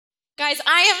Guys,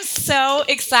 I am so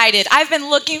excited. I've been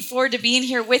looking forward to being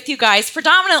here with you guys,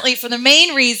 predominantly for the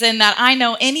main reason that I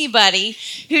know anybody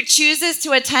who chooses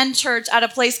to attend church at a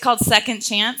place called Second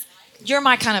Chance. You're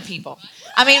my kind of people.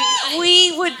 I mean,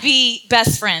 we would be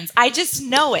best friends. I just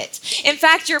know it. In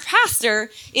fact, your pastor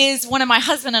is one of my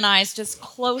husband and I's just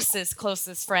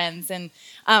closest friends. And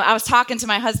I was talking to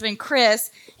my husband, Chris,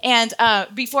 and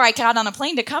before I got on a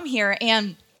plane to come here,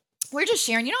 and we're just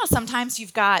sharing, you know, sometimes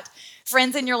you've got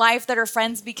friends in your life that are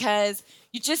friends because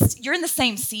you're in the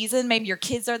same season. Maybe your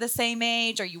kids are the same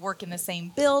age, or you work in the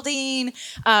same building.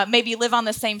 Maybe you live on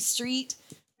the same street.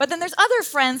 But then there's other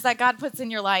friends that God puts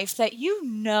in your life that you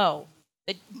know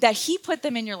that he put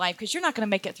them in your life because you're not going to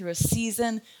make it through a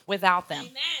season without them.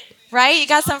 Amen. Right? You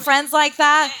got some friends like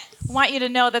that? Yes. I want you to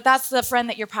know that that's the friend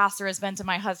that your pastor has been to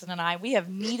my husband and I. We have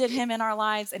needed him in our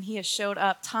lives, and he has showed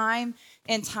up time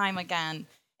and time again.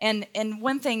 And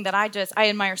one thing that I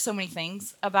admire so many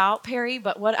things about Perry,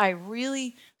 but what I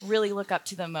really, really look up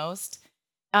to the most,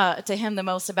 to him the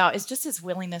most about is just his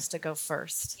willingness to go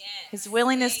first. Yes. His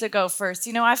willingness to go first.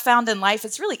 You know, I've found in life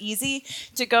it's really easy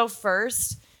to go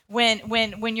first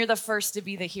when you're the first to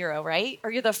be the hero, right? Or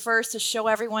you're the first to show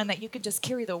everyone that you could just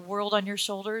carry the world on your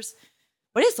shoulders.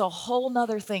 But it's a whole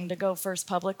nother thing to go first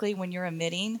publicly when you're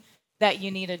admitting that you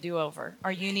need a do-over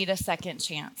or you need a second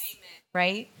chance. Amen.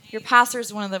 Right? Your pastor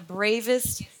is one of the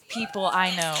bravest people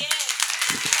I know.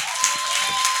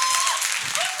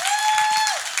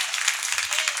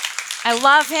 I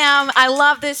love him. I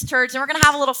love this church, and we're going to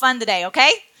have a little fun today,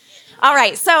 okay? All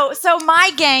right, so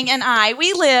my gang and I,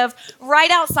 we live right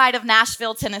outside of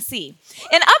Nashville, Tennessee.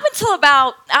 And up until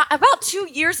about 2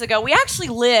 years ago, we actually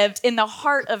lived in the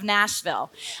heart of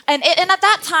Nashville. And at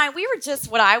that time, we were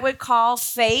just what I would call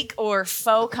fake or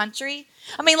faux country.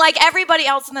 I mean, like everybody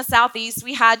else in the Southeast,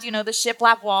 we had, you know, the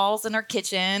shiplap walls in our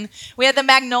kitchen. We had the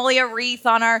magnolia wreath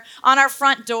on our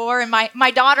front door. And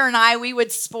my daughter and I, we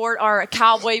would sport our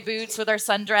cowboy boots with our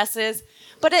sundresses.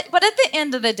 But at the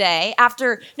end of the day,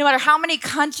 after no matter how many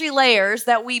country layers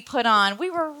that we put on, we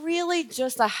were really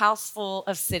just a house full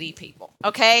of city people,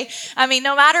 okay? I mean,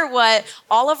 no matter what,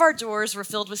 all of our drawers were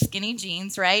filled with skinny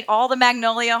jeans, right? All the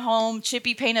Magnolia Home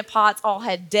chippy painted pots all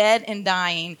had dead and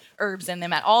dying herbs in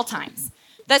them at all times.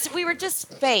 We were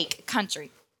just fake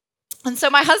country. And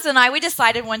so my husband and I, we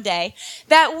decided one day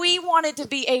that we wanted to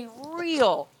be a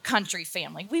real country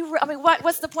family.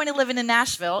 What's the point of living in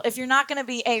Nashville if you're not going to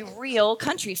be a real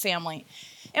country family?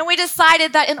 And we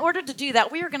decided that in order to do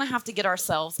that, we were going to have to get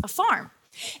ourselves a farm.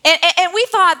 And we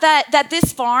thought that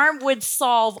this farm would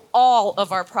solve all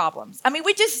of our problems. I mean,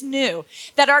 we just knew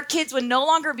that our kids would no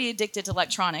longer be addicted to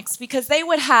electronics because they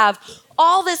would have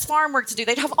all this farm work to do.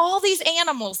 They'd have all these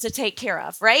animals to take care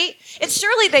of, right? And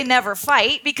surely they never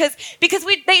fight because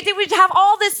they would have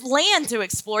all this land to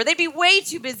explore. They'd be way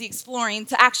too busy exploring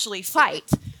to actually fight.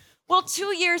 Well,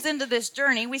 2 years into this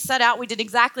journey, we set out, we did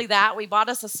exactly that. We bought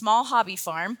us a small hobby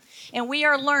farm, and we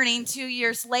are learning 2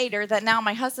 years later that now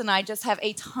my husband and I just have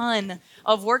a ton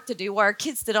of work to do while our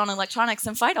kids sit on electronics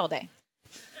and fight all day.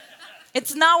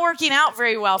 It's not working out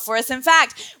very well for us. In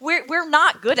fact, we're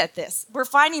not good at this. We're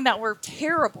finding that we're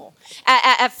terrible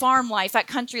at farm life, at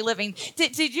country living.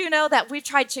 Did you know that we've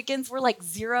tried chickens? We're like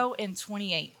 0 and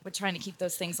 28. We're trying to keep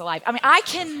those things alive. I mean, I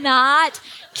cannot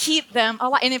keep them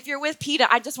alive. And if you're with PETA,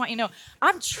 I just want you to know,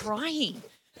 I'm trying.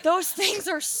 Those things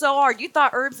are so hard. You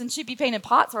thought herbs and chippy painted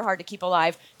pots were hard to keep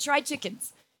alive. Try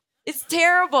chickens. It's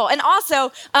terrible. And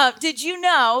also, did you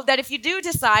know that if you do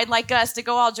decide, like us, to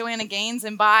go all Joanna Gaines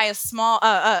and buy a small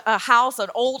a house, an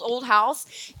old house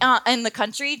in the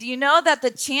country, do you know that the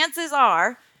chances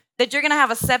are that you're going to have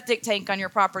a septic tank on your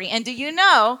property? And do you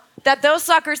know that those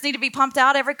suckers need to be pumped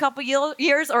out every couple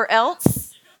years or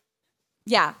else?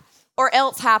 Yeah, or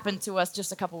else happened to us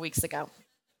just a couple weeks ago.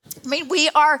 I mean, we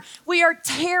are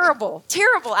terrible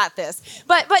at this.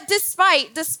 But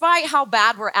despite how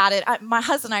bad we're at it, my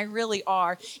husband and I really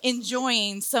are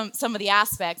enjoying some of the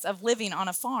aspects of living on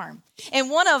a farm. And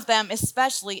one of them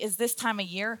especially is this time of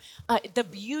year, the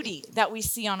beauty that we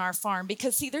see on our farm.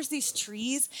 Because see, there's these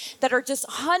trees that are just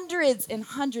hundreds and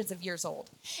hundreds of years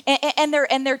old, and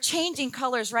they're changing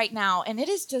colors right now, and it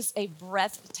is just a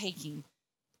breathtaking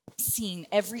scene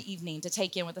every evening to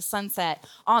take in with the sunset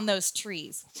on those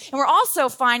trees. And we're also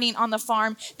finding on the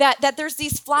farm that there's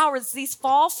these flowers, these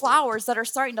fall flowers that are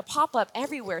starting to pop up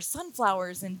everywhere,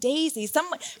 sunflowers and daisies, some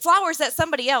flowers that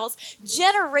somebody else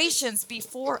generations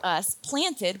before us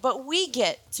planted, but we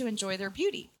get to enjoy their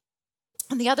beauty.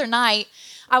 And the other night,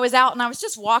 I was out and I was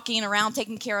just walking around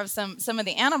taking care of some of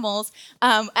the animals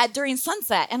during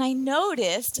sunset, and I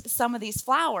noticed some of these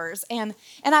flowers, and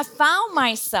I found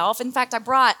myself. In fact, I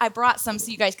brought some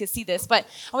so you guys could see this. But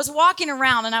I was walking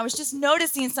around and I was just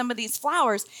noticing some of these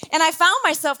flowers, and I found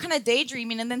myself kind of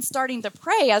daydreaming and then starting to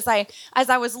pray as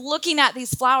I was looking at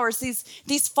these flowers,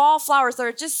 these fall flowers that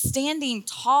are just standing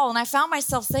tall, and I found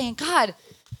myself saying, God,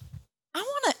 I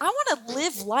want to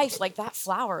live life like that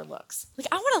flower looks. Like,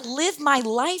 I want to live my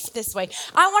life this way.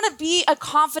 I want to be a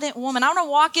confident woman. I want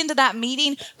to walk into that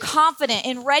meeting confident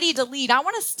and ready to lead. I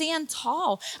want to stand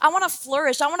tall. I want to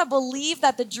flourish. I want to believe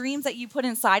that the dreams that you put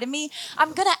inside of me,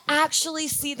 I'm going to actually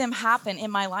see them happen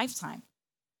in my lifetime.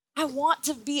 I want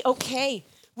to be okay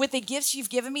with the gifts you've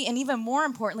given me, and even more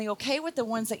importantly, okay with the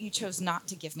ones that you chose not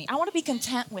to give me. I want to be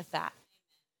content with that.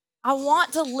 I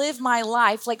want to live my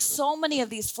life like so many of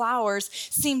these flowers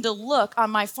seem to look on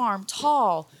my farm: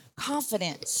 tall,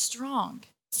 confident, strong,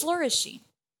 flourishing.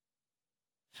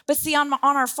 But see, on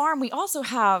our farm, we also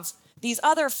have these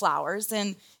other flowers,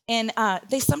 and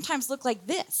they sometimes look like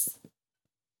this.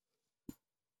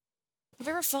 Have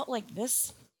you ever felt like this?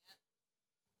 Have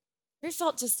you ever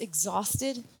felt just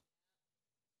exhausted,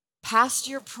 past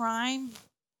your prime,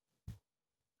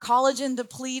 collagen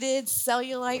depleted,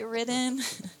 cellulite ridden?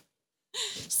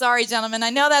 Sorry, gentlemen. I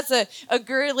know that's a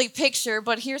girly picture,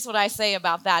 but here's what I say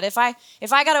about that. If I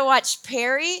got to watch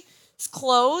Perry's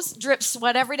clothes drip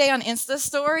sweat every day on Insta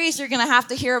stories, you're going to have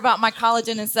to hear about my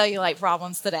collagen and cellulite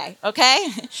problems today, okay?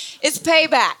 It's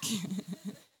payback.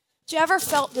 Have you ever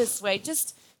felt this way?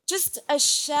 Just a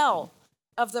shell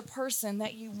of the person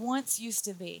that you once used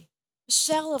to be. A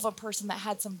shell of a person that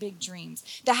had some big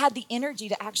dreams, that had the energy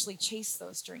to actually chase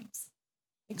those dreams.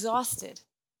 Exhausted,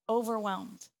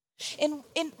 overwhelmed. And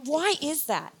why is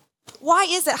that? Why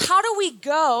is it? How do we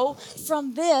go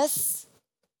from this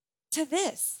to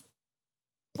this?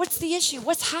 What's the issue?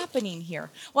 What's happening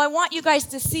here? Well, I want you guys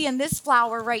to see in this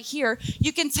flower right here,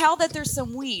 you can tell that there's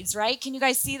some weeds, right? Can you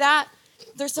guys see that?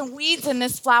 There's some weeds in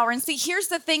this flower. And see, here's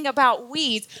the thing about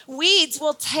weeds. Weeds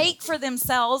will take for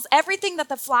themselves everything that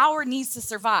the flower needs to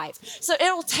survive. So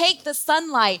it will take the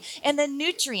sunlight and the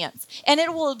nutrients, and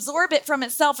it will absorb it from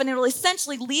itself, and it will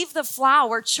essentially leave the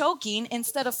flower choking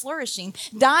instead of flourishing,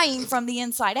 dying from the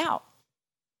inside out.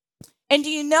 And do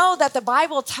you know that the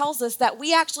Bible tells us that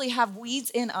we actually have weeds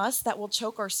in us that will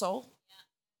choke our soul?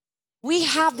 We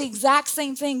have the exact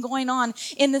same thing going on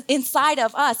inside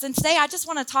of us. And today I just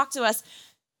want to talk to us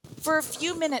for a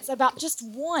few minutes about just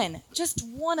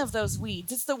one of those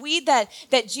weeds. It's the weed that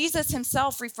Jesus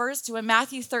himself refers to in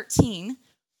Matthew 13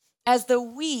 as the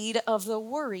weed of the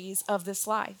worries of this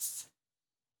life.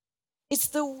 It's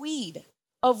the weed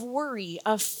of worry,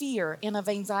 of fear, and of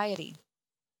anxiety.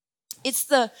 It's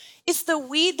the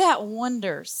weed that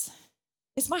wonders,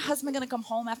 is my husband going to come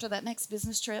home after that next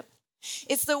business trip?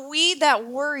 It's the weed that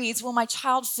worries, will my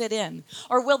child fit in?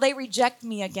 Or will they reject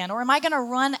me again? Or am I going to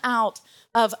run out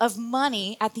of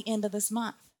money at the end of this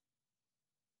month?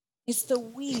 It's the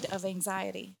weed of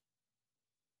anxiety.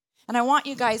 And I want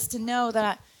you guys to know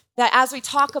that as we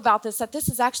talk about this, that this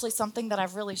is actually something that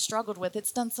I've really struggled with.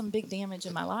 It's done some big damage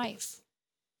in my life.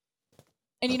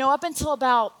 And you know, up until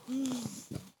about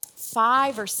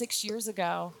 5 or 6 years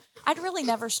ago, I'd really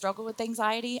never struggled with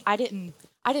anxiety. I didn't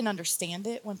understand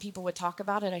it when people would talk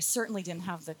about it. I certainly didn't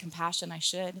have the compassion I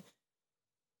should.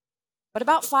 But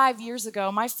about 5 years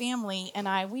ago, my family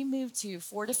and we moved to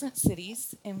 4 different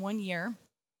cities in 1 year.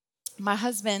 My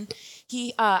husband,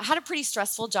 he had a pretty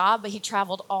stressful job, but he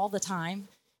traveled all the time.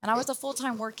 And I was a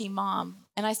full-time working mom.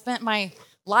 And I spent my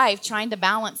life trying to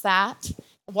balance that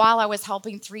while I was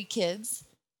helping 3 kids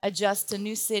adjust to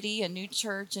new city, a new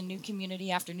church, a new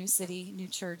community after new city, new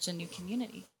church, and new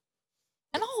community.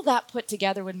 And all that put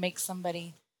together would make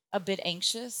somebody a bit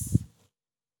anxious.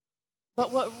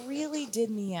 But what really did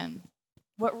me in,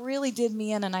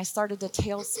 and I started to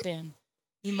tailspin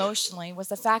emotionally, was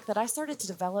the fact that I started to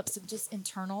develop some just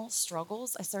internal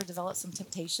struggles. I started to develop some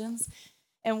temptations.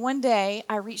 And one day,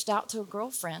 I reached out to a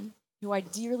girlfriend who I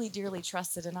dearly, dearly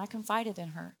trusted, and I confided in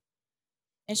her.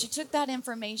 And she took that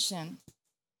information,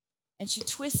 and she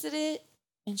twisted it,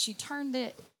 and she turned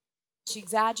it, she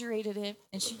exaggerated it,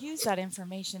 and she used that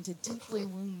information to deeply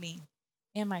wound me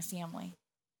and my family.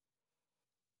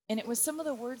 And it was some of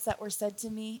the words that were said to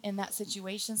me in that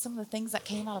situation, some of the things that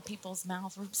came out of people's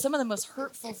mouths were some of the most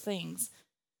hurtful things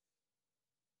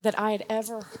that I had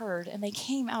ever heard, and they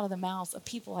came out of the mouths of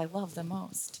people I loved the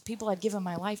most, people I'd given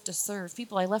my life to serve,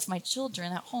 people I left my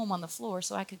children at home on the floor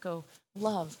so I could go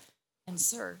love and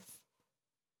serve.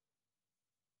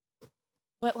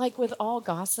 But like with all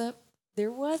gossip,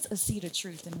 there was a seed of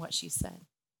truth in what she said.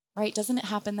 right? Doesn't it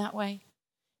happen that way?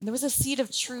 And there was a seed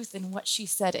of truth in what she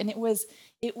said, and it was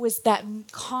that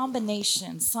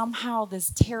combination, somehow this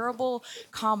terrible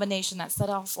combination that set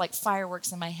off like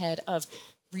fireworks in my head of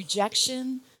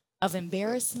rejection, of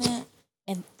embarrassment,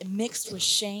 and mixed with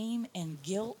shame and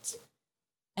guilt.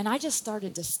 And I just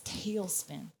started to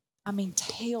tailspin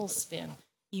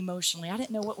emotionally. I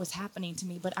didn't know what was happening to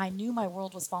me, but I knew my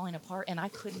world was falling apart, and I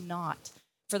could not,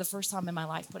 for the first time in my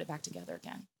life, put it back together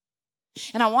again.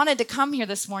 And I wanted to come here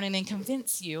this morning and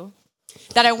convince you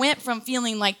that I went from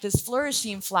feeling like this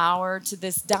flourishing flower to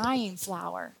this dying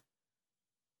flower.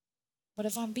 But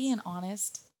if I'm being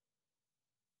honest,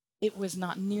 it was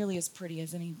not nearly as pretty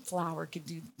as any flower could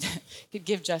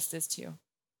give justice to.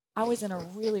 I was in a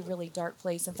really, really dark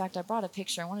place. In fact, I brought a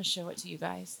picture. I want to show it to you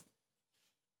guys.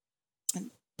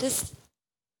 And this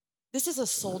is a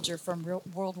soldier from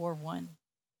World War I.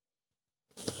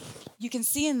 You can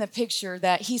see in the picture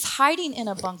that he's hiding in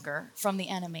a bunker from the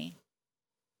enemy.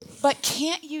 But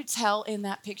can't you tell in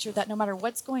that picture that no matter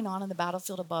what's going on in the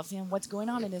battlefield above him, what's going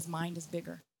on in his mind is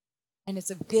bigger? And it's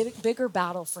a bigger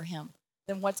battle for him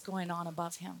than what's going on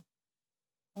above him.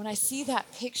 When I see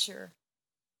that picture,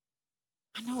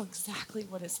 I know exactly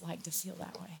what it's like to feel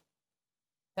that way.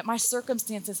 That my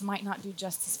circumstances might not do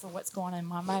justice for what's going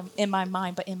on in my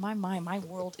mind, but in my mind, my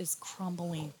world is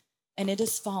crumbling and it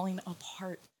is falling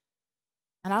apart.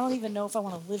 And I don't even know if I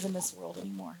want to live in this world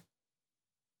anymore.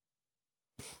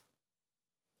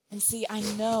 And see, I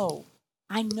know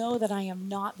that I am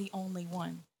not the only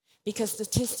one, because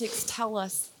statistics tell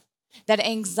us that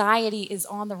anxiety is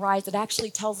on the rise. It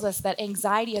actually tells us that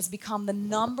anxiety has become the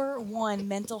 #1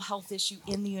 mental health issue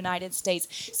in the United States,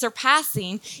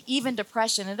 surpassing even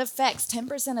depression. It affects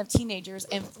 10% of teenagers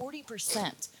and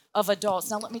 40% of adults.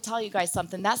 Now, let me tell you guys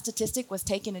something. That statistic was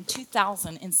taken in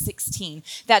 2016.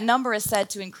 That number is said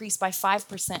to increase by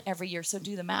 5% every year, so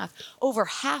do the math. Over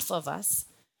half of us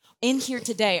in here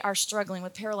today are struggling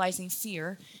with paralyzing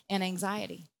fear and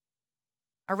anxiety.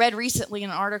 I read recently in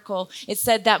an article, it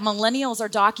said that millennials are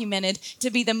documented to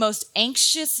be the most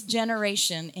anxious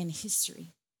generation in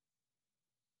history.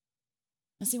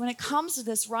 And see, when it comes to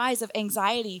this rise of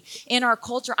anxiety in our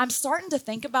culture, I'm starting to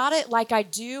think about it like I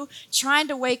do trying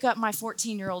to wake up my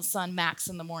 14-year-old son, Max,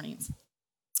 in the mornings.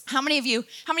 How many of you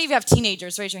have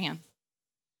teenagers? Raise your hand.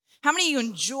 How many of you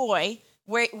enjoy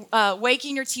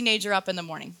waking your teenager up in the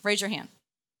morning? Raise your hand.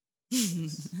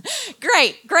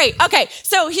 Great. Okay,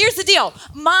 so here's the deal.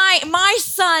 My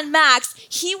son, Max,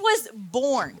 he was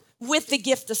born with the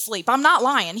gift to sleep. I'm not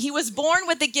lying. He was born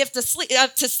with the gift to sleep.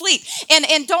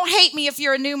 And don't hate me if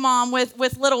you're a new mom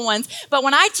with little ones. But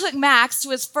when I took Max to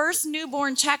his first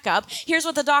newborn checkup, here's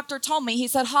what the doctor told me. He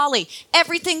said, Holly,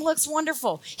 everything looks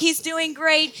wonderful. He's doing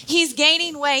great. He's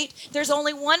gaining weight. There's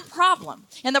only one problem.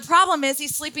 And the problem is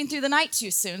he's sleeping through the night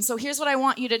too soon. So here's what I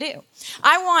want you to do.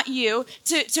 I want you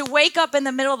to wake up in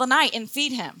the middle of the night and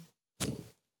feed him.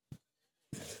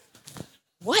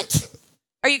 What?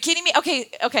 Are you kidding me?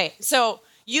 Okay. So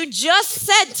you just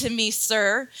said to me,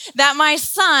 sir, that my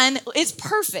son is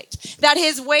perfect, that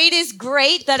his weight is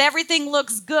great, that everything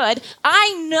looks good.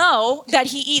 I know that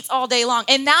he eats all day long.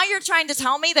 And now you're trying to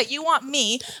tell me that you want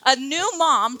me, a new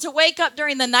mom, to wake up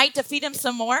during the night to feed him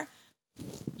some more?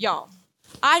 Y'all,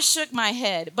 I shook my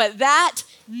head, but that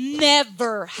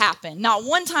never happened. Not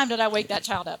one time did I wake that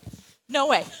child up. No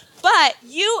way. But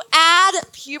you add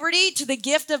puberty to the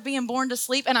gift of being born to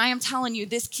sleep, and I am telling you,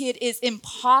 this kid is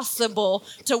impossible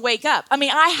to wake up. I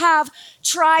mean, I have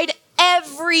tried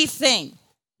everything.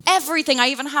 I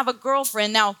even have a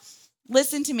girlfriend. Now,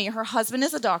 listen to me. Her husband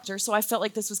is a doctor, so I felt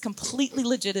like this was completely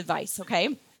legit advice,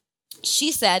 okay?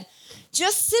 She said,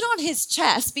 just sit on his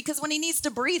chest, because when he needs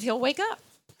to breathe, he'll wake up.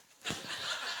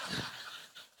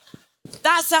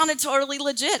 That sounded totally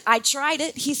legit. I tried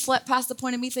it. He slept past the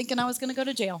point of me thinking I was going to go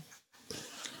to jail.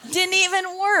 Didn't even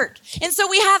work. And so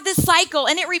we have this cycle,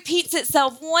 and it repeats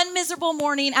itself one miserable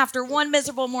morning after one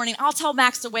miserable morning. I'll tell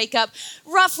Max to wake up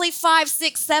roughly 5,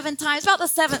 6, 7 times. About the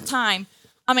 7th time,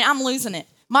 I'm losing it.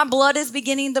 My blood is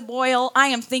beginning to boil. I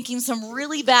am thinking some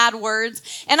really bad words.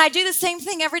 And I do the same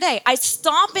thing every day. I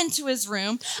stomp into his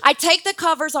room. I take the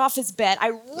covers off his bed. I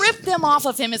rip them off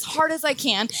of him as hard as I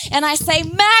can. And I say,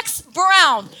 Max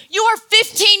Brown, you are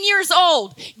 15 years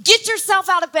old. Get yourself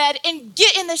out of bed and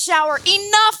get in the shower.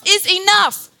 Enough is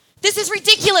enough. This is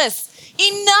ridiculous.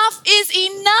 Enough is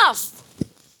enough.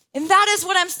 And that is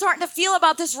what I'm starting to feel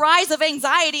about this rise of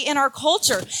anxiety in our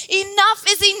culture. Enough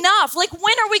is enough. Like,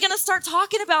 when are we going to start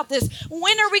talking about this?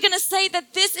 When are we going to say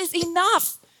that this is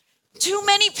enough? Too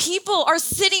many people are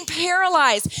sitting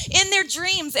paralyzed in their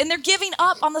dreams and they're giving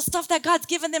up on the stuff that God's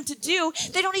given them to do.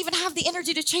 They don't even have the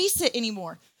energy to chase it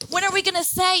anymore. When are we going to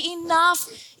say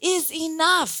enough is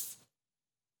enough?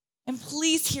 And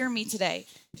please hear me today.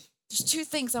 There's two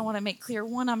things I want to make clear.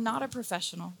 One, I'm not a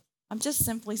professional. I'm just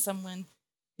simply someone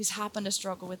who's happened to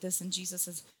struggle with this, and Jesus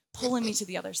is pulling me to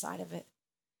the other side of it.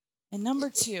 And number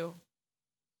two,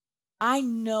 I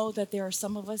know that there are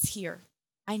some of us here.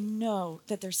 I know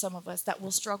that there's some of us that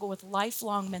will struggle with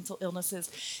lifelong mental illnesses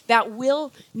that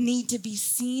will need to be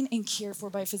seen and cared for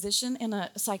by a physician and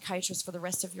a psychiatrist for the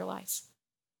rest of your life.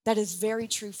 That is very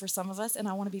true for some of us, and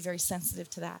I want to be very sensitive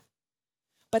to that.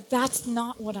 But that's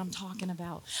not what I'm talking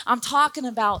about. I'm talking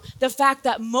about the fact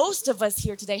that most of us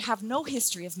here today have no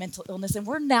history of mental illness, and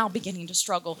we're now beginning to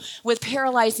struggle with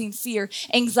paralyzing fear,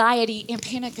 anxiety, and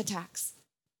panic attacks.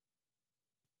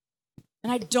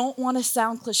 And I don't want to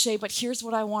sound cliche, but here's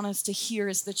what I want us to hear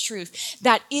is the truth.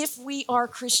 That if we are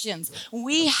Christians,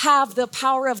 we have the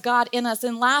power of God in us.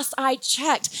 And last I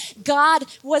checked, God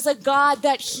was a God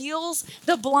that heals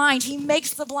the blind. He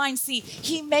makes the blind see.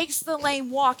 He makes the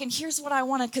lame walk. And here's what I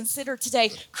want to consider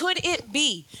today. Could it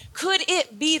be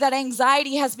that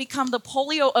anxiety has become the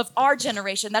polio of our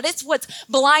generation? That it's what's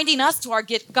blinding us to our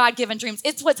God-given dreams.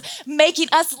 It's what's making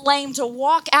us lame to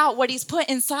walk out what he's put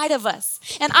inside of us.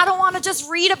 And I don't want to just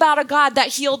read about a God that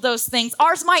healed those things.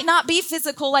 Ours might not be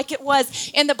physical like it was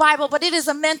in the Bible, but it is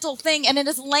a mental thing, and it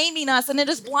is laming us and it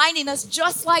is blinding us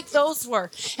just like those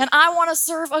were. And I want to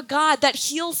serve a God that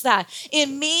heals that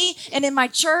in me and in my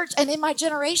church and in my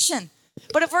generation.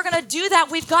 But if we're going to do that,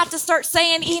 we've got to start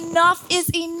saying enough is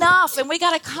enough. And we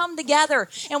got to come together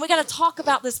and we got to talk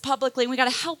about this publicly, and we got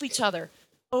to help each other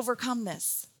overcome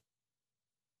this.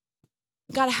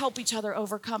 We've got to help each other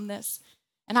overcome this.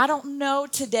 And I don't know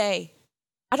today,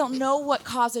 I don't know what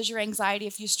causes your anxiety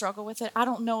if you struggle with it. I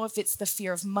don't know if it's the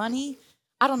fear of money.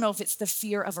 I don't know if it's the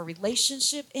fear of a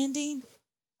relationship ending.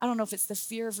 I don't know if it's the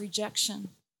fear of rejection.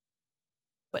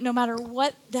 But no matter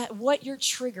what your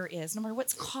trigger is, no matter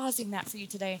what's causing that for you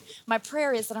today, my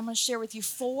prayer is that I'm going to share with you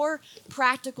four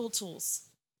practical tools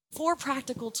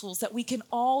that we can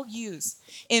all use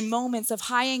in moments of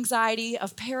high anxiety,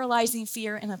 of paralyzing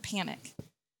fear, and of panic.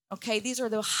 Okay, these are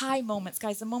the high moments,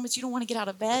 guys, the moments you don't want to get out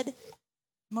of bed,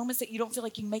 moments that you don't feel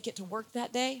like you can make it to work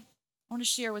that day. I want to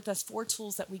share with us four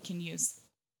tools that we can use.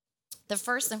 The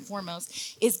first and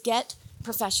foremost is get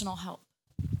professional help.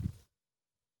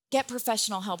 Get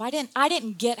professional help. I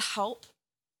didn't get help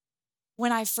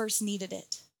when I first needed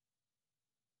it.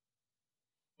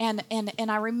 And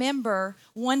I remember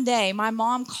one day my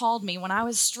mom called me when I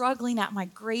was struggling at my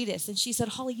greatest, and she said,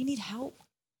 "Holly, you need help.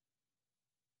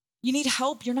 You need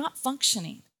help. You're not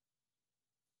functioning.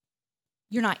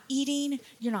 You're not eating.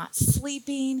 You're not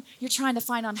sleeping. You're trying to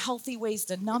find unhealthy ways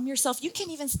to numb yourself. You can't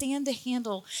even stand to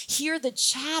hear the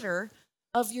chatter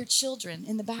of your children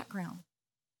in the background."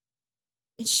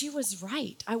 And she was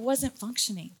right. I wasn't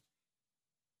functioning.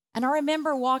 And I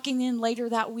remember walking in later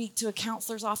that week to a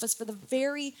counselor's office for the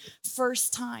very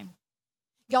first time.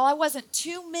 Y'all, I wasn't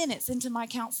 2 minutes into my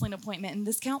counseling appointment, and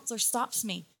this counselor stops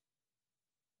me.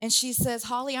 And she says,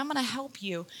 "Holly, I'm going to help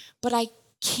you, but I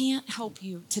can't help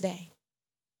you today."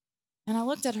 And I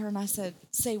looked at her and I said,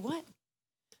 "Say what?"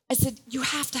 I said, "You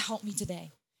have to help me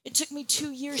today. It took me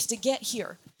 2 years to get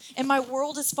here, and my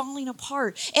world is falling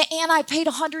apart. And I paid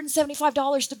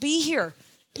 $175 to be here.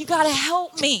 You got to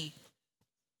help me."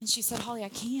 And she said, "Holly, I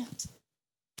can't.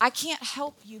 I can't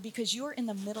help you because you're in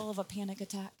the middle of a panic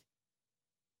attack.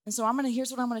 And so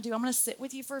here's what I'm going to do. I'm going to sit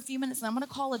with you for a few minutes, and I'm going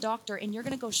to call a doctor, and you're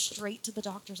going to go straight to the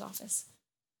doctor's office."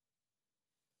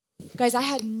 Guys, I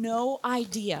had no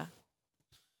idea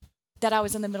that I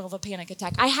was in the middle of a panic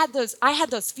attack. I had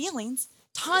those feelings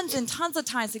tons and tons of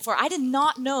times before. I did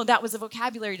not know that was a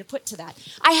vocabulary to put to that.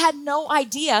 I had no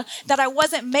idea that I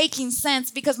wasn't making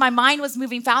sense because my mind was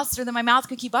moving faster than my mouth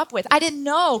could keep up with. I didn't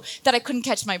know that I couldn't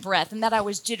catch my breath and that I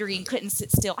was jittery and couldn't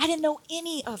sit still. I didn't know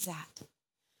any of that.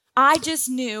 I just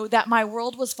knew that my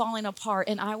world was falling apart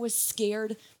and I was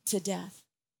scared to death.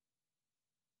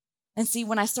 And see,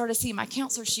 when I started seeing my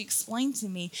counselor, she explained to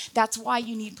me, that's why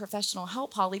you need professional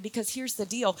help, Holly, because here's the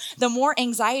deal. The more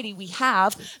anxiety we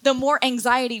have, the more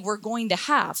anxiety we're going to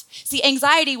have. See,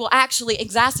 anxiety will actually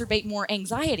exacerbate more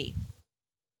anxiety.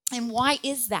 And why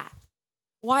is that?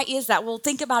 Why is that? Well,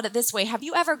 think about it this way. Have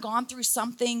you ever gone through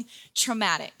something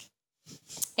traumatic?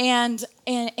 And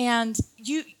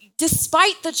you,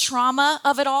 despite the trauma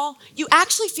of it all, you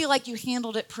actually feel like you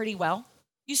handled it pretty well.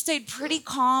 You stayed pretty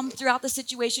calm throughout the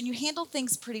situation. You handled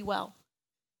things pretty well.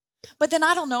 But then,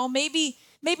 I don't know, maybe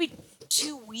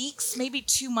 2 weeks, maybe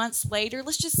 2 months later,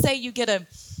 let's just say you get a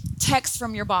text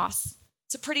from your boss.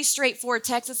 It's a pretty straightforward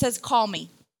text. It says, call me.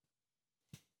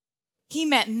 He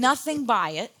meant nothing by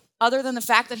it other than the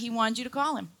fact that he wanted you to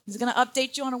call him. He's going to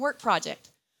update you on a work project.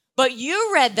 But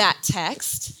you read that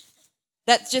text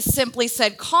that just simply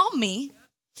said, call me.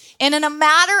 And in a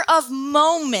matter of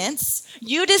moments,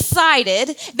 you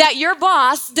decided that your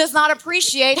boss does not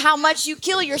appreciate how much you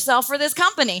kill yourself for this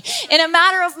company. In a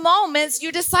matter of moments,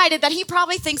 you decided that he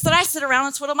probably thinks that I sit around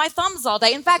and twiddle my thumbs all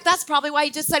day. In fact, that's probably why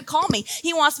he just said, call me.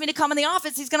 He wants me to come in the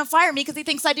office. He's going to fire me because he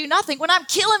thinks I do nothing when I'm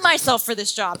killing myself for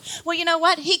this job. Well, you know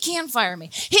what? He can fire me.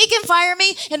 He can fire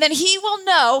me, and then he will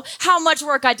know how much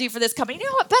work I do for this company. You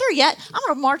know what? Better yet, I'm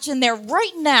going to march in there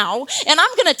right now, and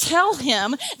I'm going to tell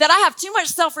him that I have too much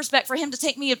self-respect for him to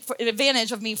take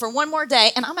advantage of me for one more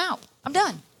day, and I'm out. I'm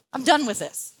done. I'm done with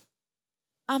this.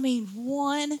 I mean,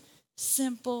 one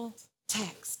simple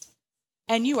text,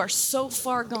 and you are so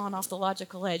far gone off the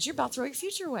logical edge, you're about to throw your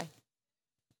future away.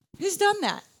 Who's done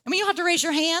that? I mean, you don't have to raise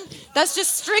your hand. That's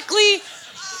just strictly,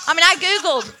 I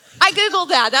Googled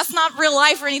that. That's not real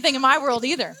life or anything in my world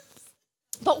either.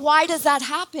 But why does that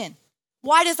happen?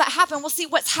 Why does that happen? Well, see,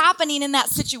 what's happening in that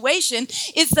situation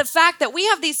is the fact that we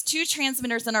have these two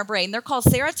transmitters in our brain. They're called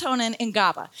serotonin and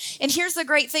GABA. And here's the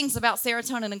great things about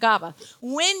serotonin and GABA.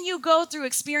 When you go through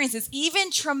experiences, even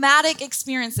traumatic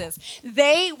experiences,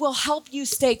 they will help you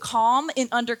stay calm and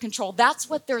under control. That's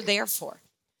what they're there for.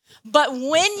 But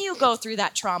when you go through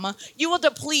that trauma, you will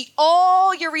deplete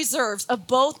all your reserves of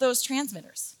both those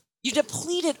transmitters. You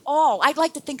deplete it all. I'd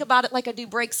like to think about it like I do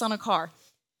brakes on a car.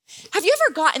 Have you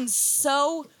ever gotten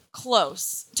so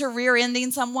close to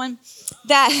rear-ending someone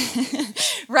that,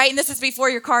 right, and this is before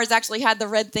your car has actually had the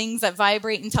red things that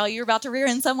vibrate and tell you you're about to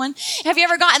rear-end someone? Have you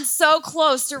ever gotten so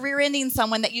close to rear-ending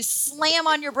someone that you slam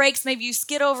on your brakes, maybe you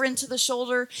skid over into the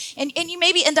shoulder, and you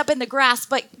maybe end up in the grass,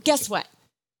 but guess what?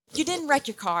 You didn't wreck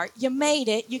your car. You made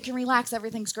it. You can relax.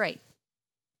 Everything's great.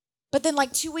 But then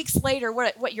like 2 weeks later,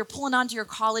 what you're pulling onto your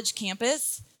college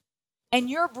campus, and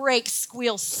your brakes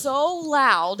squeal so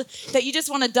loud that you just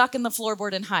want to duck in the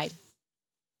floorboard and hide.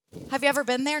 Have you ever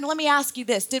been there? And let me ask you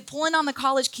this. Did pulling on the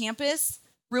college campus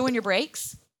ruin your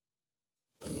brakes?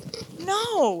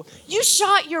 No. You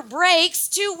shot your brakes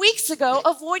 2 weeks ago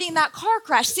avoiding that car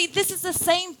crash. See, this is the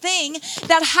same thing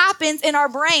that happens in our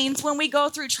brains when we go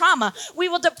through trauma. We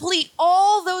will deplete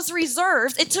all those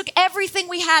reserves. It took everything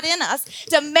we had in us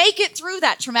to make it through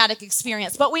that traumatic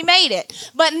experience, but we made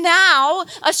it. But now,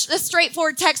 a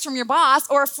straightforward text from your boss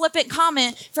or a flippant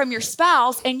comment from your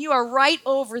spouse, and you are right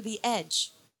over the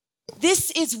edge. This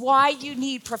is why you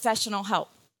need professional help.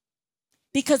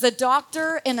 Because a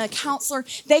doctor and a counselor,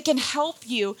 they can help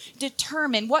you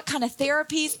determine what kind of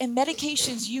therapies and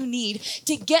medications you need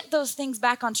to get those things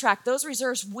back on track. Those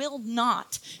reserves will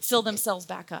not fill themselves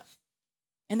back up.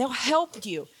 And they'll help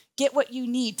you get what you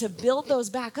need to build those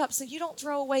back up so you don't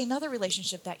throw away another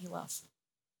relationship that you love,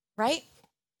 right?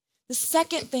 The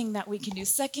second thing that we can do,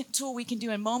 second tool we can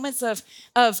do in moments of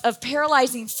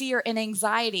paralyzing fear and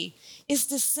anxiety is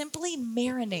to simply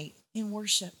marinate in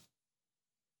worship.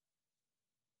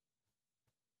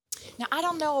 Now, I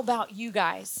don't know about you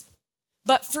guys,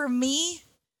 but for me,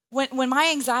 when my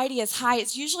anxiety is high,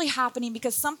 it's usually happening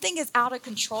because something is out of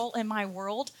control in my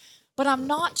world, but I'm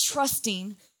not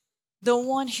trusting the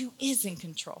one who is in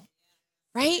control,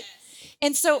 right?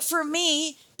 And so for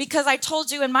me, because I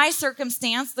told you in my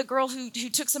circumstance, the girl who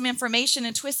took some information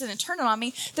and twisted and turned it on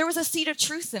me, there was a seed of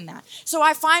truth in that. So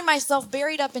I find myself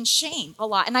buried up in shame a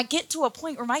lot. And I get to a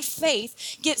point where my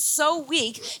faith gets so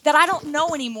weak that I don't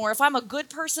know anymore if I'm a good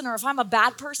person or if I'm a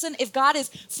bad person, if God is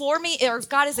for me or if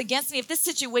God is against me, if this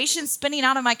situation spinning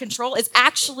out of my control is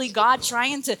actually God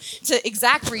trying to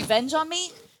exact revenge on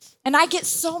me. And I get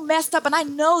so messed up, and I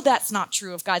know that's not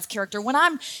true of God's character. When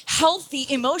I'm healthy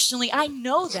emotionally, I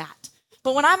know that.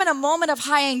 But when I'm in a moment of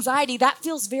high anxiety, that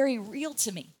feels very real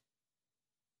to me.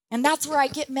 And that's where I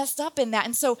get messed up in that.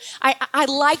 And so I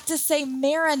like to say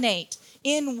marinate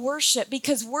in worship,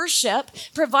 because worship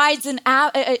provides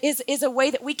is a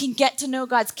way that we can get to know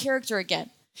God's character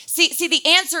again. See, the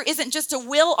answer isn't just to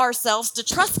will ourselves to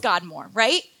trust God more,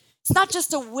 right? It's not just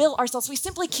to will ourselves. We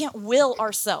simply can't will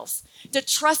ourselves to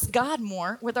trust God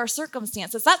more with our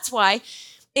circumstances. That's why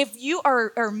if you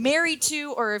are married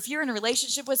to, or if you're in a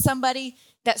relationship with somebody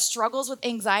that struggles with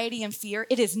anxiety and fear,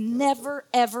 it is never,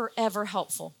 ever, ever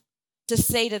helpful to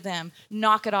say to them,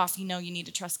 knock it off, you know you need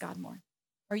to trust God more,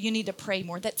 or you need to pray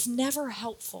more. That's never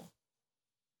helpful.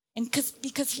 And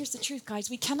because here's the truth,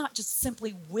 guys, we cannot just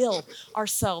simply will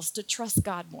ourselves to trust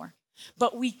God more,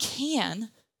 but we can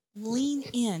lean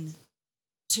in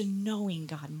to knowing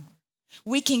God more.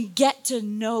 We can get to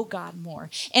know God more.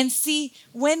 And see,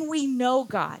 when we know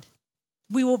God,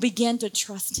 we will begin to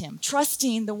trust him.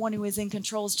 Trusting the one who is in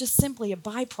control is just simply a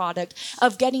byproduct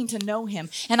of getting to know him.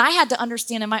 And I had to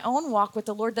understand in my own walk with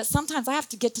the Lord that sometimes I have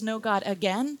to get to know God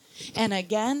again and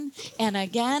again and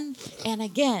again and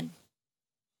again.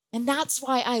 And that's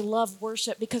why I love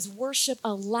worship, because worship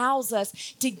allows us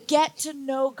to get to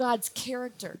know God's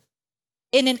character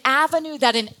in an avenue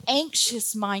that an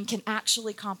anxious mind can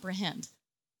actually comprehend.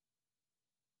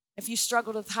 If you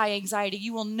struggle with high anxiety,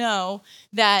 you will know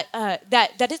that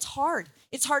it's hard.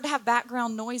 It's hard to have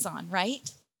background noise on, right?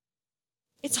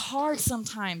 It's hard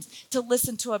sometimes to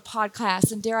listen to a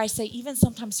podcast, and dare I say, even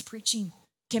sometimes preaching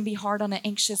can be hard on an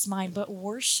anxious mind. But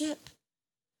worship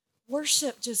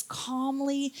just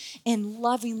calmly and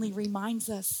lovingly reminds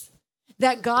us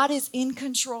that God is in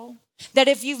control, that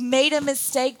if you've made a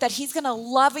mistake, that he's going to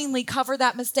lovingly cover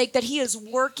that mistake, that he is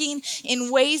working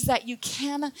in ways that you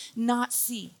cannot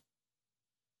see.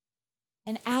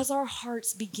 And as our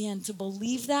hearts begin to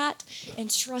believe that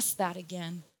and trust that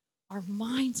again, our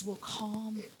minds will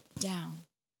calm down.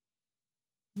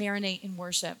 Marinate in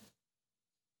worship.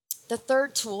 The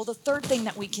third tool, the third thing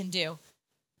that we can do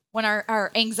when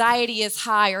our anxiety is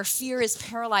high or fear is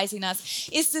paralyzing us,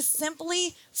 is to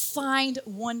simply find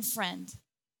one friend.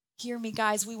 Hear me,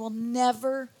 guys, we will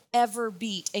never, ever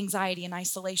beat anxiety in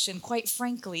isolation. Quite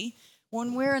frankly,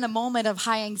 when we're in a moment of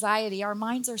high anxiety, our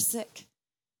minds are sick.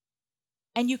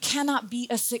 And you cannot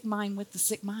beat a sick mind with the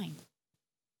sick mind.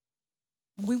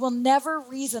 We will never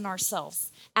reason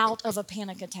ourselves out of a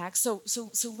panic attack. So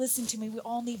listen to me. We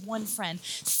all need one friend,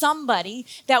 somebody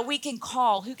that we can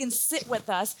call, who can sit with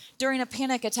us during a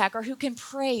panic attack, or who can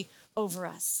pray over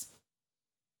us.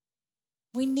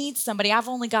 We need somebody. I've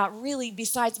only got, really,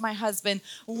 besides my husband,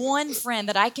 one friend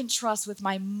that I can trust with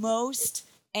my most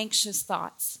anxious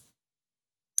thoughts.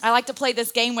 I like to play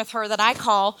this game with her that I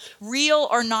call Real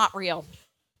or Not Real.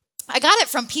 I got it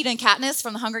from Peeta and Katniss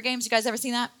from the Hunger Games. You guys ever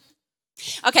seen that?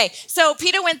 Okay, so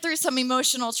Peeta went through some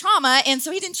emotional trauma, and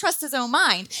so he didn't trust his own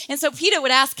mind. And so Peeta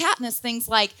would ask Katniss things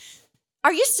like,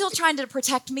 are you still trying to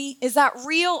protect me? Is that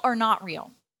real or not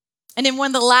real? And in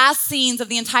one of the last scenes of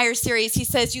the entire series, he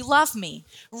says, you love me,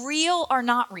 real or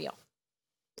not real?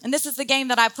 And this is the game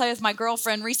that I play with my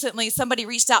girlfriend. Recently, somebody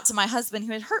reached out to my husband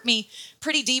who had hurt me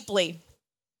pretty deeply.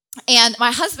 And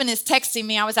my husband is texting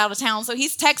me. I was out of town, so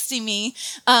he's texting me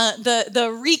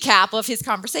the recap of his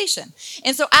conversation.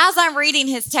 And so as I'm reading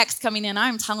his text coming in,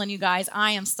 I'm telling you guys,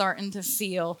 I am starting to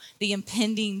feel the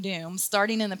impending doom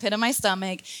starting in the pit of my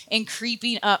stomach and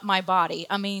creeping up my body.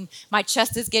 I mean, my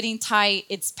chest is getting tight,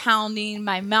 it's pounding,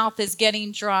 my mouth is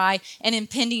getting dry, and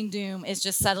impending doom is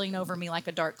just settling over me like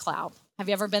a dark cloud. Have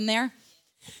you ever been there?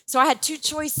 So I had two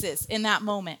choices in that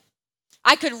moment.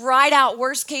 I could ride out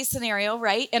worst case scenario,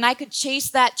 right? And I could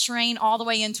chase that train all the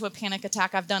way into a panic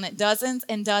attack. I've done it dozens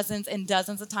and dozens and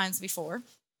dozens of times before.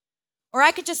 Or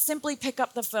I could just simply pick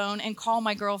up the phone and call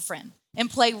my girlfriend and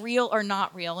play Real or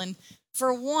Not Real. And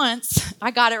for once,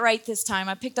 I got it right this time.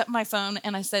 I picked up my phone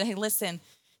and I said, hey, listen,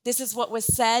 this is what was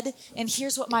said, and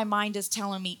here's what my mind is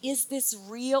telling me. Is this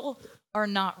real or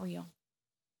not real?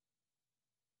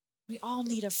 We all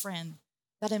need a friend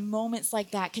that in moments like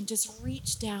that can just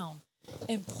reach down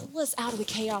and pull us out of the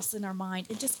chaos in our mind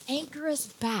and just anchor us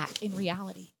back in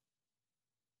reality.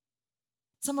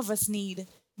 Some of us need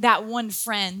that one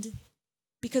friend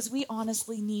because we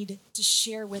honestly need to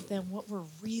share with them what we're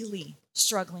really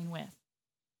struggling with.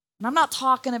 And I'm not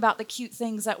talking about the cute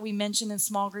things that we mention in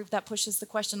small group that pushes the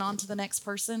question on to the next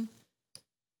person.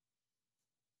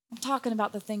 I'm talking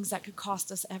about the things that could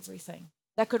cost us everything,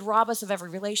 that could rob us of every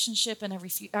relationship and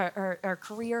every our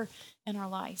career and our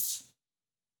life.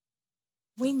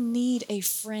 We need a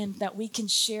friend that we can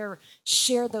share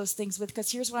those things with,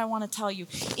 because here's what I want to tell you.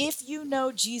 If you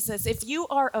know Jesus, if you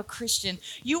are a Christian,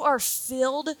 you are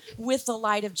filled with the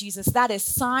light of Jesus. That is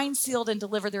signed, sealed, and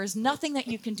delivered. There is nothing that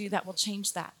you can do that will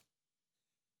change that.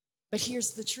 But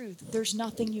here's the truth. There's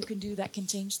nothing you can do that can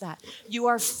change that. You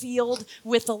are filled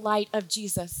with the light of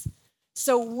Jesus.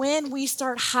 So when we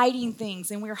start hiding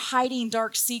things and we're hiding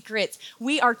dark secrets,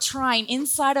 we are trying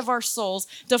inside of our souls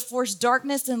to force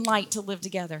darkness and light to live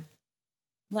together.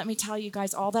 Let me tell you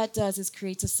guys, all that does is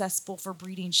creates a cesspool for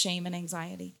breeding shame and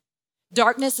anxiety.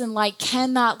 Darkness and light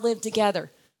cannot live together.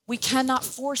 We cannot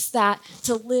force that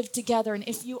to live together. And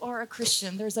if you are a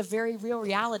Christian, there's a very real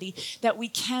reality that we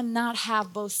cannot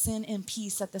have both sin and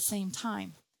peace at the same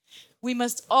time. We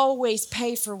must always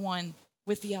pay for one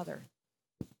with the other.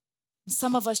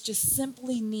 Some of us just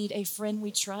simply need a friend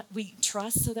we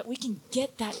trust so that we can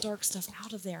get that dark stuff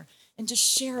out of there and just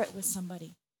share it with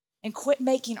somebody. And quit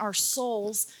making our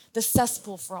souls the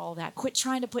cesspool for all that. Quit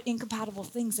trying to put incompatible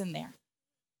things in there.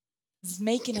 It's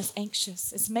making us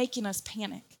anxious. It's making us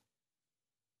panic.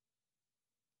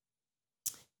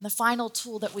 And the final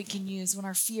tool that we can use when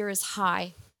our fear is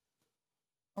high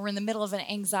or we're in the middle of an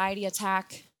anxiety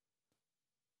attack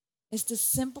is to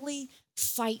simply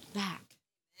fight back.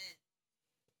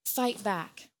 Fight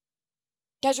back.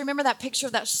 Guys, remember that picture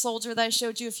of that soldier that I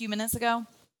showed you a few minutes ago?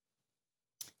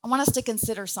 I want us to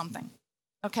consider something,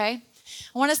 okay?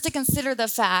 I want us to consider the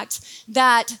fact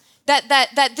that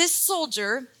this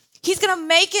soldier, he's going to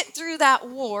make it through that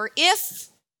war if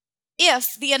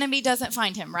the enemy doesn't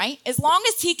find him, right? As long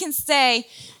as he can stay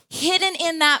hidden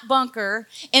in that bunker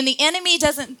and the enemy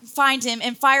doesn't find him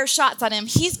and fire shots at him,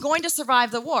 he's going to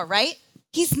survive the war, right?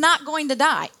 He's not going to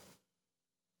die.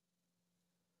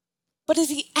 But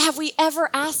have we ever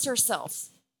asked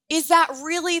ourselves, is that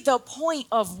really the point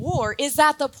of war? Is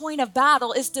that the point of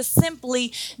battle, is to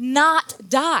simply not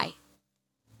die?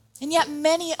 And yet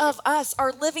many of us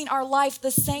are living our life the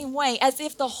same way, as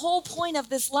if the whole point of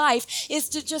this life is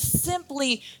to just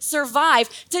simply survive,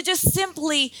 to just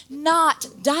simply not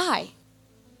die.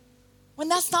 When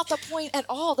that's not the point at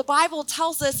all. The Bible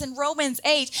tells us in Romans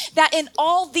 8 that in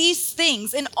all these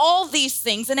things, in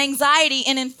anxiety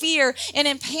and in fear and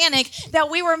in panic,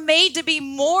 that we were made to be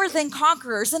more than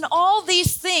conquerors. In all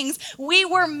these things, we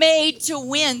were made to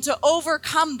win, to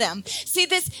overcome them. See,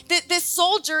 this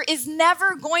soldier is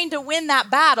never going to win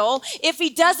that battle if he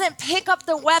doesn't pick up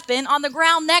the weapon on the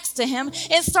ground next to him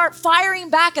and start firing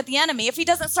back at the enemy. If he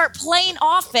doesn't start playing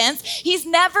offense, he's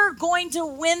never going to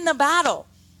win the battle.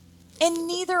 And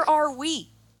neither are we.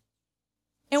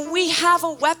 And we have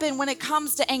a weapon when it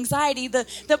comes to anxiety.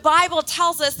 The Bible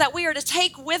tells us that we are to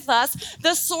take with us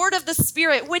the sword of the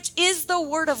Spirit, which is the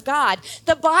Word of God.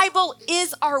 The Bible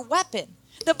is our weapon.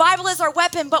 The Bible is our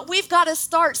weapon, but we've got to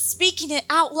start speaking it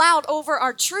out loud over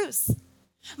our truths.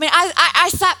 I mean, I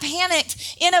sat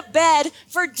panicked in a bed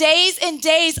for days and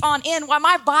days on end while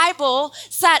my Bible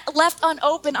sat left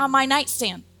unopened on my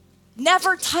nightstand.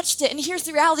 Never touched it. And here's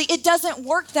the reality. It doesn't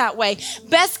work that way.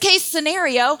 Best case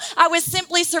scenario, I would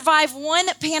simply survive one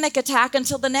panic attack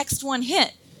until the next one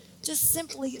hit. Just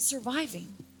simply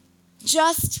surviving.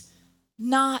 Just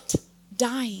not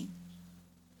dying.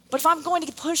 But if I'm going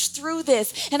to push through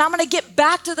this and I'm going to get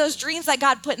back to those dreams that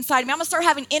God put inside me, I'm going to start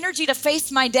having energy to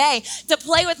face my day, to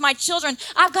play with my children,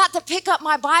 I've got to pick up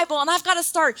my Bible and I've got to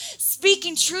start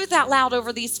speaking truth out loud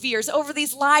over these fears, over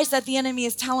these lies that the enemy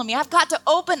is telling me. I've got to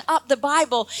open up the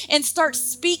Bible and start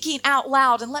speaking out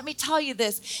loud. And let me tell you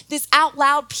this out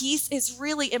loud piece is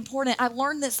really important. I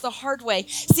learned this the hard way.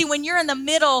 See, when you're in the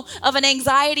middle of an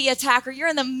anxiety attack or you're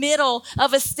in the middle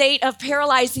of a state of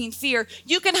paralyzing fear,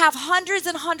 you can have hundreds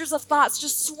and hundreds of thoughts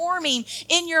just swarming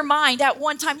in your mind at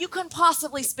one time. You couldn't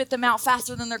possibly spit them out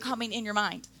faster than they're coming in your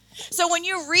mind. So when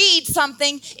you read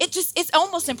something, it's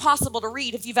almost impossible to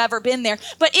read if you've ever been there.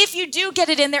 But if you do get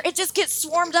it in there, it just gets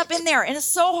swarmed up in there. And it's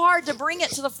so hard to bring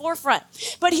it to the forefront.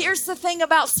 But here's the thing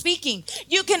about speaking.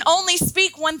 You can only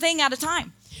speak one thing at a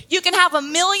time. You can have a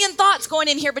million thoughts going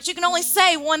in here, but you can only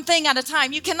say one thing at a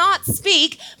time. You cannot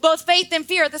speak both faith and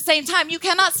fear at the same time. You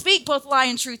cannot speak both lie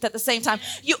and truth at the same time.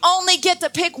 You only get to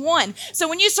pick one. So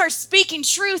when you start speaking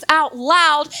truth out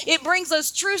loud, it brings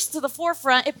those truths to the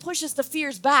forefront. It pushes the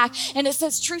fears back, and it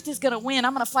says truth is going to win.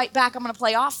 I'm going to fight back. I'm going to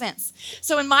play offense.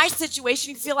 So in my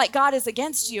situation, you feel like God is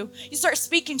against you. You start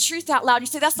speaking truth out loud. You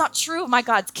say, that's not true of my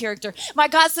God's character. My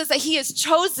God says that he has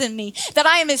chosen me, that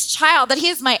I am his child, that he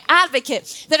is my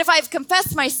advocate, that if I have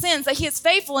confessed my sins, that he is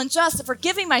faithful and just to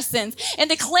forgiving my sins and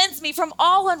to cleanse me from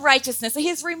all unrighteousness, that he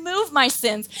has removed my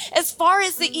sins as far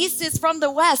as the east is from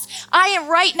the west. I am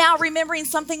right now remembering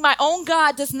something my own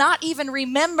God does not even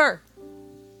remember.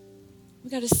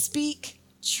 We got to speak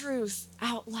truth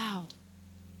out loud.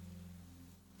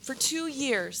 For 2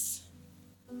 years,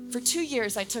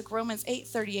 I took Romans 8,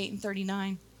 38 and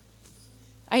 39.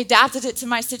 I adapted it to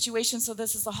my situation, so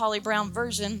this is the Holly Brown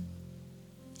version.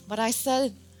 But I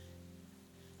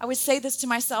would say this to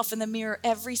myself in the mirror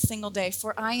every single day,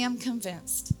 for I am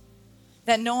convinced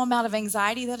that no amount of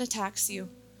anxiety that attacks you,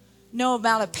 no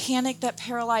amount of panic that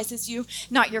paralyzes you,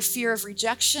 not your fear of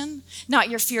rejection, not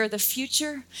your fear of the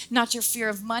future, not your fear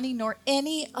of money, nor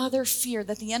any other fear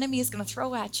that the enemy is going to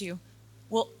throw at you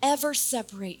will ever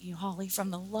separate you, Holly, from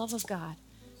the love of God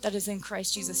that is in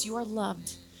Christ Jesus. You are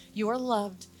loved, and you are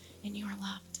loved.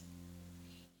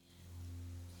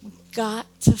 We've got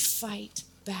to fight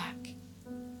back.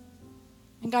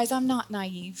 And guys, I'm not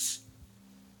naive.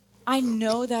 I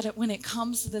know that when it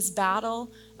comes to this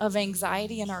battle of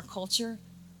anxiety in our culture,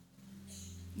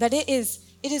 that it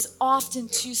is often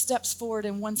 2 steps forward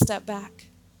and 1 step back.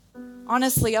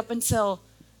 Honestly, up until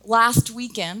last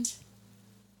weekend,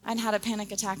 I hadn't had a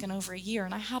panic attack in over a year,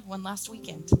 and I had one last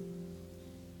weekend.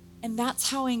 And that's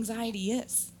how anxiety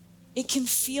is. It can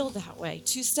feel that way.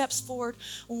 2 steps forward,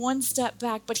 1 step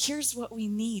back. But here's what we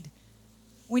need.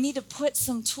 We need to put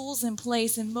some tools in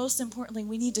place, and most importantly,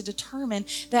 we need to determine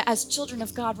that as children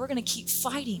of God, we're going to keep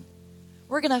fighting.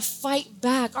 We're going to fight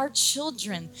back. Our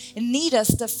children need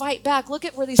us to fight back. Look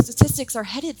at where these statistics are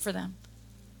headed for them.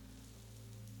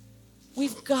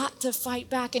 We've got to fight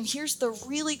back. And here's the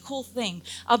really cool thing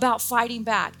about fighting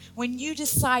back. When you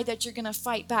decide that you're going to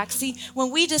fight back, see,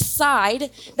 when we decide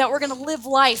that we're going to live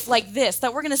life like this,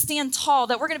 that we're going to stand tall,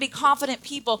 that we're going to be confident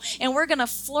people, and we're going to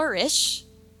flourish,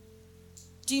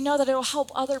 do you know that it will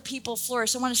help other people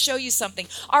flourish? I want to show you something.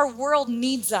 Our world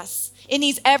needs us. It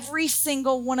needs every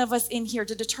single one of us in here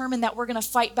to determine that we're going to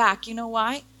fight back. You know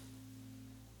why?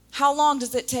 How long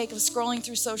does it take of scrolling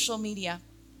through social media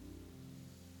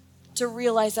to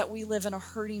realize that we live in a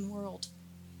hurting world?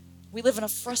 We live in a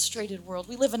frustrated world.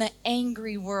 We live in an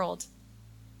angry world.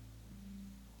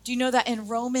 Do you know that in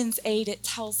Romans 8, it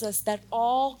tells us that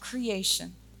all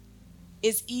creation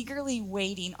is eagerly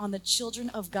waiting on the children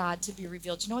of God to be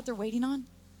revealed? Do you know what they're waiting on?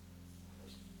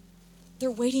 They're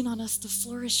waiting on us to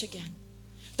flourish again.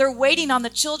 They're waiting on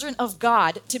the children of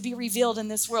God to be revealed in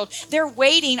this world. They're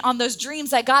waiting on those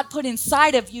dreams that God put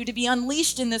inside of you to be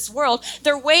unleashed in this world.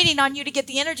 They're waiting on you to get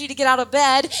the energy to get out of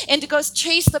bed and to go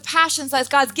chase the passions that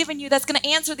God's given you that's going to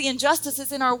answer the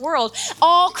injustices in our world.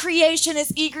 All creation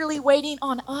is eagerly waiting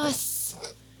on us.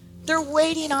 They're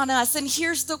waiting on us. And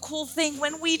here's the cool thing.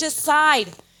 When we decide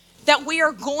that we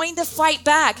are going to fight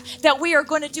back, that we are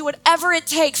going to do whatever it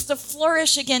takes to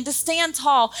flourish again, to stand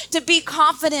tall, to be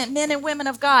confident men and women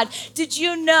of God. Did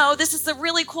you know, this is the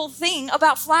really cool thing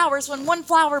about flowers, when one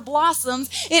flower blossoms,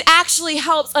 it actually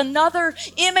helps another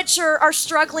immature or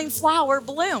struggling flower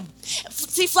bloom.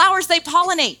 See, flowers, they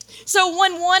pollinate. So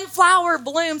when one flower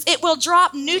blooms, it will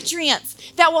drop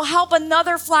nutrients that will help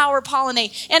another flower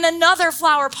pollinate and another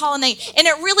flower pollinate. And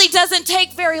it really doesn't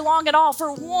take very long at all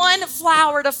for one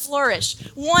flower to flourish,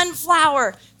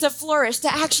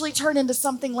 to actually turn into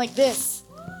something like this.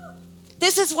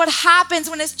 This is what happens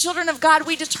when, as children of God,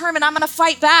 we determine, I'm going to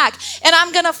fight back and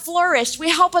I'm going to flourish. We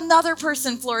help another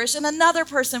person flourish and another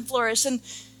person flourish. And,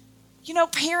 you know,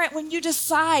 parent, when you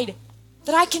decide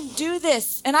that I can do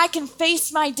this and I can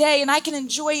face my day and I can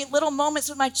enjoy little moments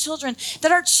with my children,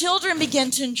 that our children begin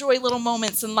to enjoy little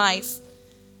moments in life.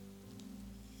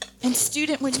 And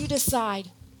student, when you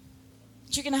decide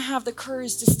that you're going to have the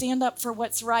courage to stand up for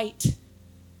what's right,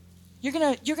 you're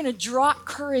going to drop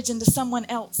courage into someone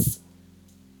else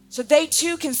so they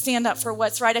too can stand up for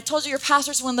what's right. I told you your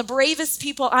pastor's one of the bravest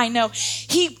people I know.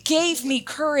 He gave me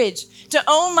courage to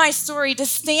own my story, to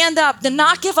stand up, to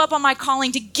not give up on my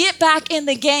calling, to get back in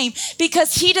the game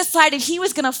because he decided he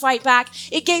was going to fight back.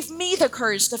 It gave me the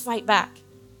courage to fight back.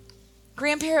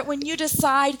 Grandparent, when you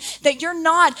decide that you're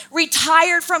not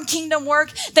retired from kingdom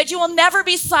work, that you will never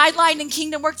be sidelined in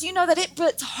kingdom work, do you know that it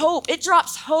puts hope, it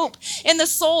drops hope in the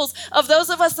souls of those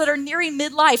of us that are nearing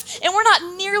midlife? And we're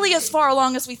not nearly as far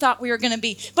along as we thought we were going to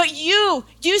be. But you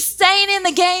staying in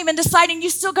the game and deciding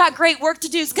you still got great work to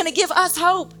do is going to give us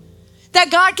hope. That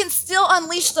God can still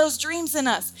unleash those dreams in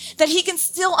us. That he can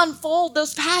still unfold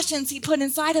those passions he put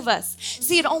inside of us.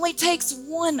 See, it only takes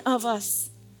one of us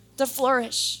to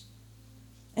flourish.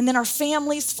 And then our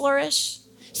families flourish.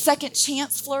 Second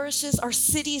Chance flourishes. Our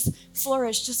cities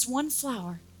flourish. Just one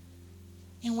flower.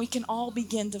 And we can all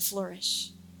begin to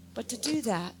flourish. But to do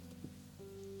that,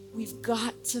 we've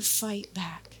got to fight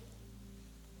back.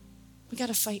 We got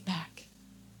to fight back.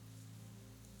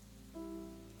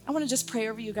 I want to just pray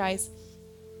over you guys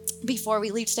before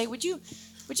we leave today. Would you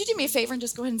do me a favor and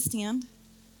just go ahead and stand?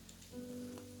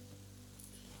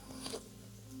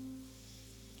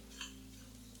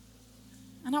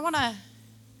 And I want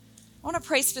to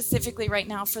pray specifically right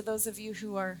now for those of you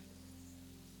who are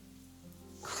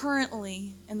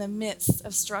currently in the midst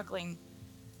of struggling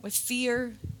with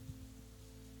fear,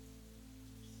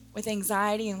 with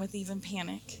anxiety, and with even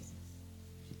panic.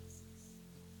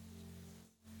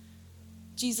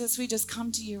 Jesus, we just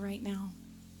come to you right now.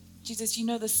 Jesus, you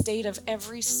know the state of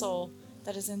every soul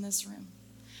that is in this room.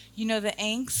 You know the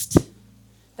angst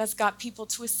that's got people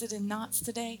twisted in knots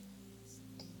today.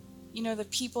 You know the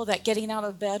people that getting out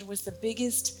of bed was the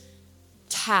biggest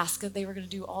task that they were going to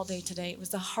do all day today. It was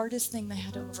the hardest thing they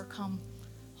had to overcome.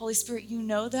 Holy Spirit, you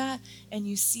know that and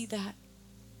you see that.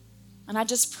 And I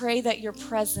just pray that your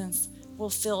presence will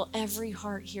fill every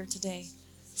heart here today,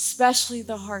 especially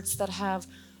the hearts that have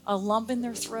a lump in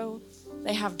their throat,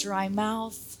 they have dry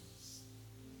mouth,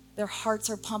 their hearts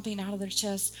are pumping out of their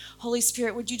chest. Holy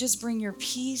Spirit, would you just bring your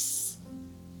peace,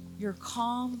 your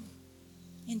calm,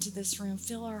 into this room.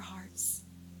 Fill our hearts.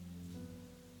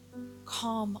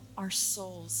 Calm our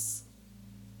souls,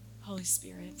 Holy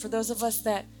Spirit. For those of us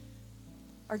that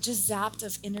are just zapped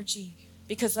of energy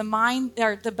because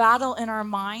the battle in our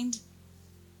mind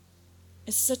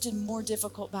is such a more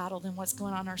difficult battle than what's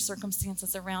going on in our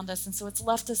circumstances around us. And so it's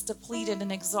left us depleted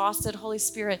and exhausted. Holy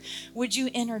Spirit, would you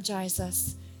energize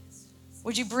us?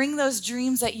 Would you bring those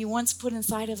dreams that you once put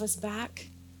inside of us back?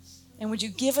 And would you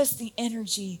give us the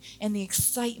energy and the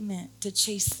excitement to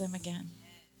chase them again?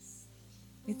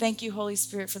 We thank you, Holy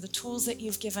Spirit, for the tools that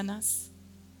you've given us.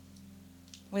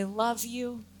 We love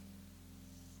you.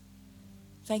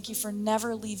 Thank you for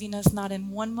never leaving us, not in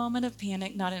one moment of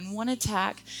panic, not in one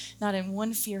attack, not in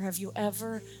one fear have you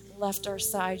ever left our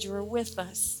side. You are with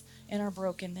us in our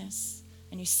brokenness,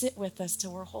 and you sit with us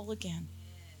till we're whole again.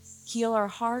 Heal our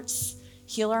hearts,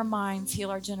 heal our minds,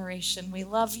 heal our generation. We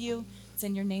love you. It's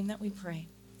in your name that we pray.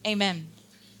 Amen.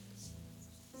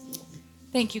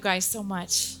 Thank you guys so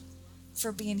much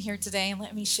for being here today, and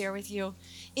let me share with you.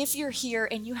 If you're here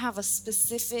and you have a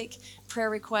specific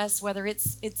prayer request, whether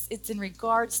it's in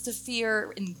regards to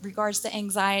fear, in regards to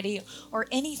anxiety, or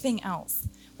anything else,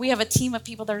 we have a team of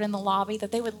people that are in the lobby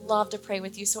that they would love to pray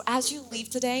with you. So as you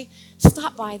leave today,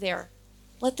 stop by there.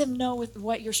 Let them know with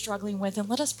what you're struggling with, and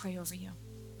let us pray over you.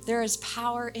 There is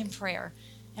power in prayer,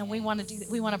 and we want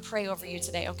to pray over you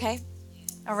today, okay?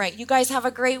 All right, you guys have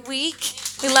a great week.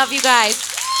 We love you guys.